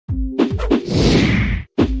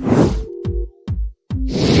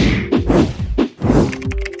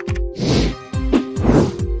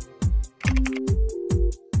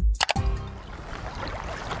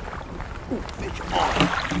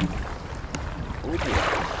Oh boy.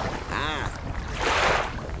 Ah.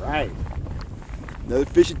 All right. Another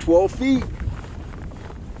fish at 12 feet.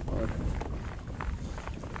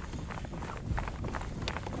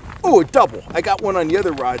 Oh, a double. I got one on the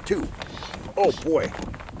other rod too. Oh boy.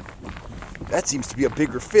 That seems to be a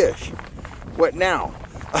bigger fish. What now?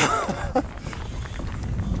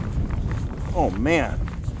 Oh man.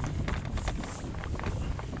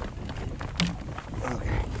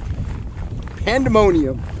 Okay.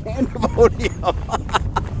 Pandemonium. Pandemonium.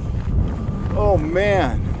 Oh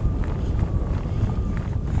man.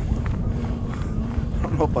 I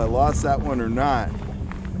don't know if I lost that one or not.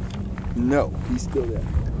 No, he's still there.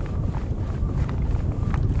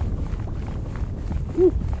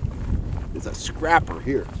 Woo. There's a scrapper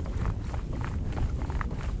here.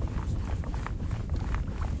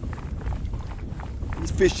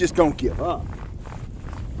 These fish just don't give up.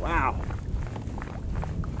 Wow.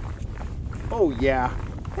 Oh yeah.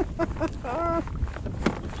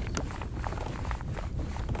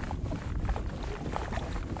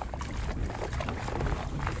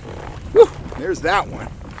 Whew, there's that one.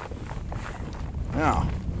 Now,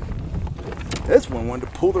 this one wanted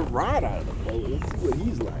to pull the rod out of the boat. Let's see what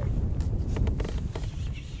he's like.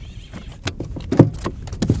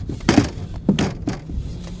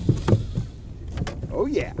 Oh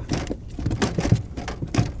yeah.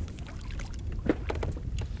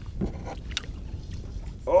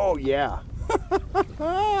 Oh yeah.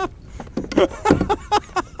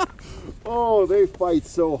 Oh, they fight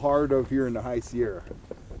so hard over here in the High Sierra.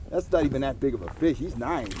 That's not even that big of a fish. He's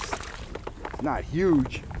nice. It's not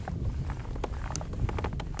huge.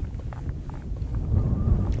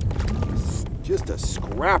 Just a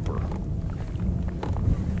scrapper.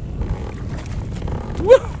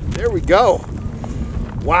 Woo! There we go.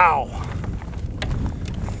 Wow.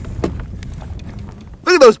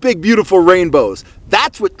 Look at those big, beautiful rainbows.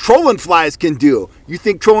 That's what trolling flies can do. You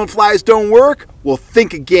think trolling flies don't work? Well,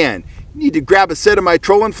 think again. You need to grab a set of my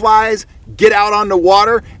trolling flies, get out on the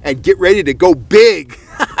water, and get ready to go big.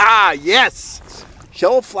 Yes!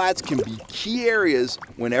 Shallow flats can be key areas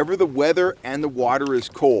whenever the weather and the water is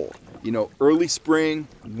cold. You know, early spring,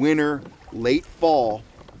 winter, late fall.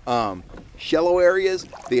 Shallow areas,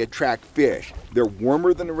 they attract fish. They're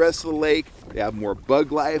warmer than the rest of the lake. They have more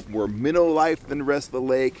bug life, more minnow life than the rest of the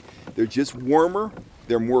lake. They're just warmer,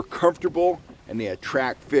 they're more comfortable, and they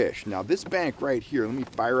attract fish. Now this bank right here, let me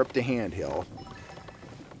fire up the handheld.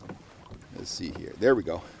 Let's see here, there we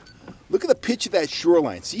go. Look at the pitch of that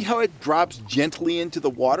shoreline. See how it drops gently into the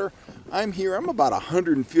water? I'm here, I'm about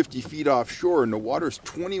 150 feet offshore and the water's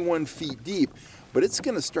 21 feet deep, but it's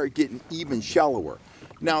gonna start getting even shallower.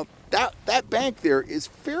 Now, that bank there is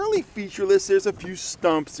fairly featureless. There's a few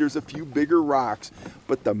stumps, there's a few bigger rocks,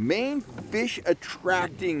 but the main fish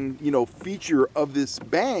attracting, feature of this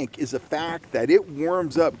bank is the fact that it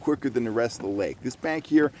warms up quicker than the rest of the lake. This bank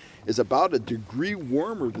here is about 1 degree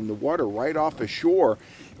warmer than the water right off ashore.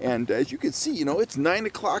 And as you can see, it's 9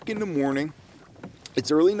 o'clock in the morning.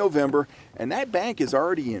 It's early November, and that bank is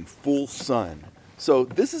already in full sun. So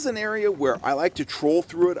this is an area where I like to troll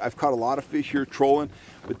through it. I've caught a lot of fish here trolling,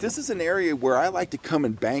 but this is an area where I like to come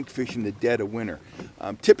and bank fish in the dead of winter.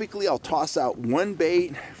 Typically I'll toss out one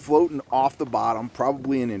bait floating off the bottom,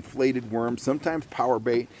 probably an inflated worm, sometimes power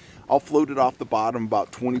bait. I'll float it off the bottom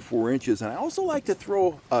about 24 inches. And I also like to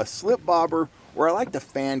throw a slip bobber, or I like to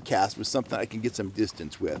fan cast with something I can get some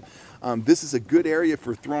distance with. This is a good area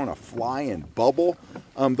for throwing a fly and bubble.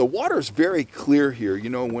 The water's very clear here.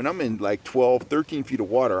 When I'm in like 12, 13 feet of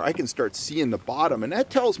water, I can start seeing the bottom. And that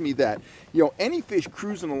tells me that, any fish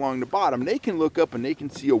cruising along the bottom, they can look up and they can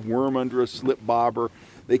see a worm under a slip bobber.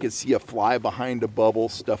 They can see a fly behind a bubble,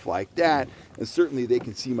 stuff like that. And certainly they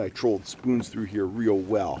can see my trolled spoons through here real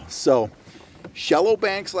well. So shallow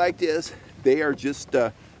banks like this, they are just,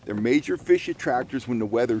 they're major fish attractors when the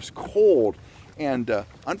weather's cold. And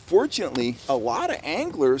unfortunately, a lot of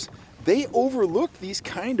anglers, they overlook these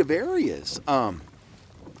kind of areas.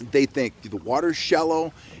 They think the water's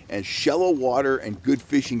shallow, and shallow water and good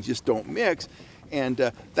fishing just don't mix. And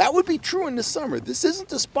that would be true in the summer. This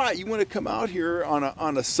isn't a spot you want to come out here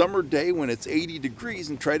on a summer day when it's 80 degrees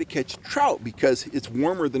and try to catch trout, because it's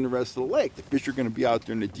warmer than the rest of the lake. The fish are going to be out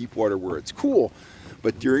there in the deep water where it's cool.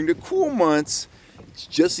 But during the cool months, it's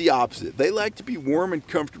just the opposite. They like to be warm and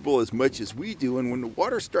comfortable as much as we do, and when the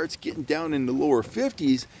water starts getting down in the lower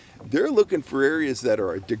 50s, they're looking for areas that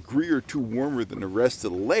are 1 degree or 2 warmer than the rest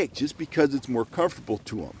of the lake, just because it's more comfortable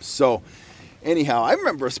to them. So anyhow, I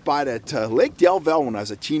remember a spot at Lake Del Valle when I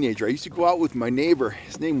was a teenager. I used to go out with my neighbor.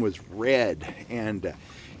 His name was Red, and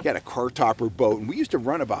He had a car topper boat, and we used to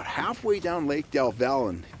run about halfway down Lake Del Valle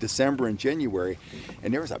in December and January,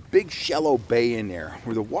 and there was a big shallow bay in there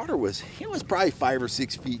where the water was, it was probably 5 or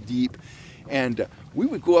 6 feet deep, and we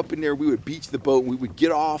would go up in there, we would beach the boat, and we would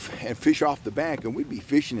get off and fish off the bank, and we'd be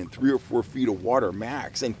fishing in 3 or 4 feet of water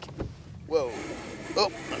max, and whoa,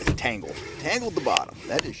 oh, it's tangled the bottom.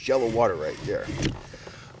 That is shallow water right there.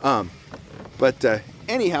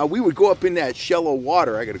 Anyhow, we would go up in that shallow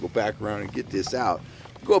water. I got to go back around and get this out.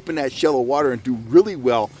 Go up in that shallow water and do really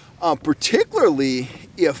well, particularly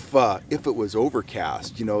if it was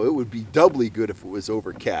overcast. You know, it would be doubly good if it was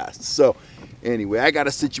overcast. So anyway, I got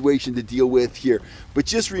a situation to deal with here. But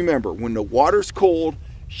just remember, when the water's cold,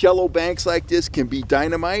 shallow banks like this can be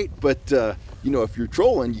dynamite. But you know, if you're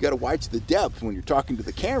trolling, you got to watch the depth. When you're talking to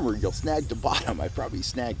the camera, you'll snag the bottom. I probably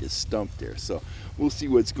snagged a stump there. So we'll see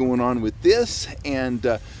what's going on with this, and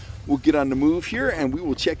we'll get on the move here, and we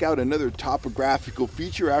will check out another topographical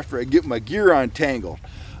feature after I get my gear untangled.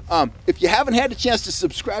 If you haven't had a chance to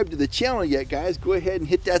subscribe to the channel yet, guys, go ahead and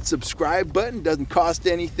hit that subscribe button. Doesn't cost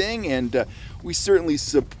anything, and we certainly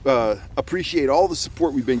appreciate all the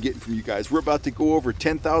support we've been getting from you guys. We're about to go over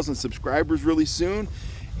 10,000 subscribers really soon,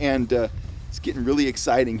 and it's getting really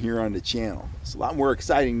exciting here on the channel. It's a lot more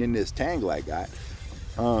exciting than this tangle I got.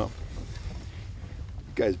 You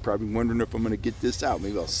guys are probably wondering if I'm going to get this out.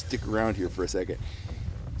 Maybe I'll stick around here for a second.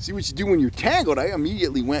 See what you do when you're tangled. I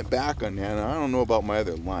immediately went back on that. I don't know about my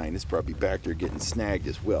other line. It's probably back there getting snagged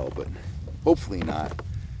as well, but hopefully not.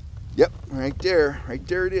 Yep, right there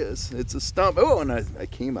it is. It's a stump. Oh, and I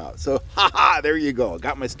came out. So, haha, there you go.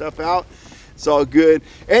 Got my stuff out. It's all good.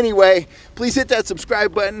 Anyway, please hit that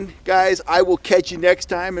subscribe button, guys. I will catch you next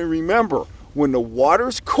time. And remember, when the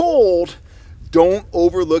water's cold, don't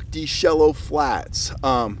overlook these shallow flats.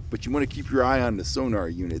 But you want to keep your eye on the sonar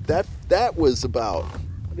unit. That was about,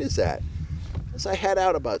 what is that? I had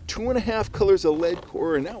out about 2.5 colors of lead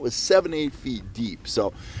core, and that was 7-8 feet deep.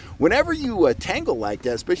 So whenever you tangle like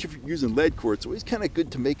that, especially if you're using lead core, it's always kind of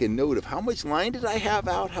good to make a note of how much line did I have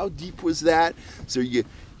out, how deep was that, so you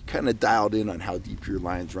kind of dialed in on how deep your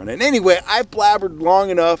line's running. Anyway, I've blabbered long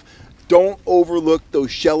enough. Don't overlook those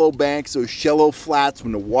shallow banks, those shallow flats.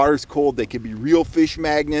 When the water's cold, they can be real fish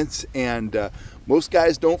magnets, and most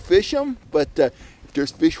guys don't fish them, but if there's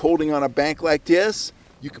fish holding on a bank like this,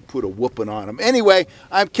 you can put a whooping on them. Anyway,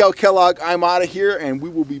 I'm Kel Kellogg. I'm out of here, and we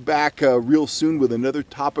will be back real soon with another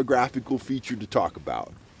topographical feature to talk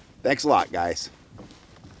about. Thanks a lot, guys.